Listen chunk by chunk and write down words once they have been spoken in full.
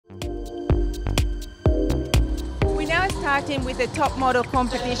starting with the top model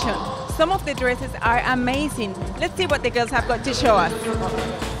competition. Some of the dresses are amazing. Let's see what the girls have got to show us.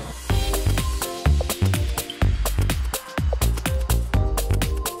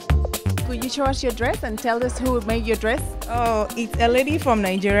 Could you show us your dress and tell us who made your dress? Oh, it's a lady from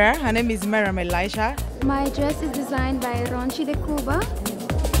Nigeria. Her name is Miriam Elisha. My dress is designed by Ronchi de Cuba.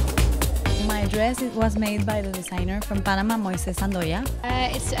 My dress was made by the designer from Panama, Moises Sandoya.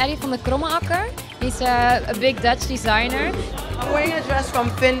 It's Eddie van de Krommeakker. He's a big Dutch designer. I'm wearing a dress from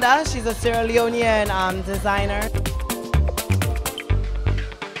Finda. She's a Sierra Leonean designer.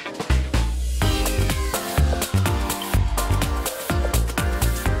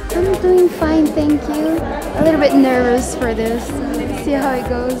 I'm doing fine, thank you. A little bit nervous for this. Let's see how it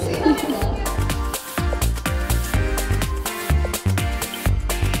goes.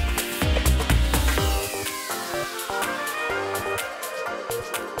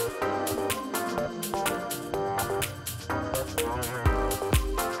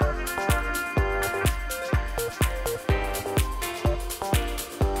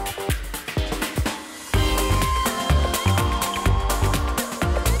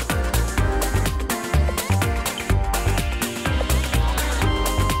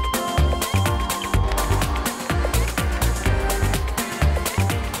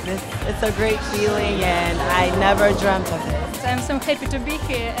 It's a great feeling and I never dreamt of it. I'm so happy to be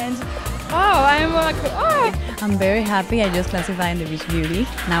here and I'm like, I'm very happy. I just classified in the Beach Beauty.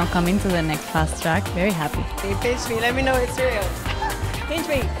 Now coming to the next fast track. Very happy. They pinch me, let me know it's real. Pinch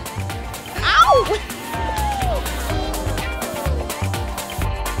me. Ow!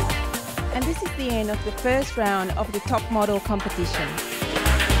 And this is the end of the first round of the top model competition.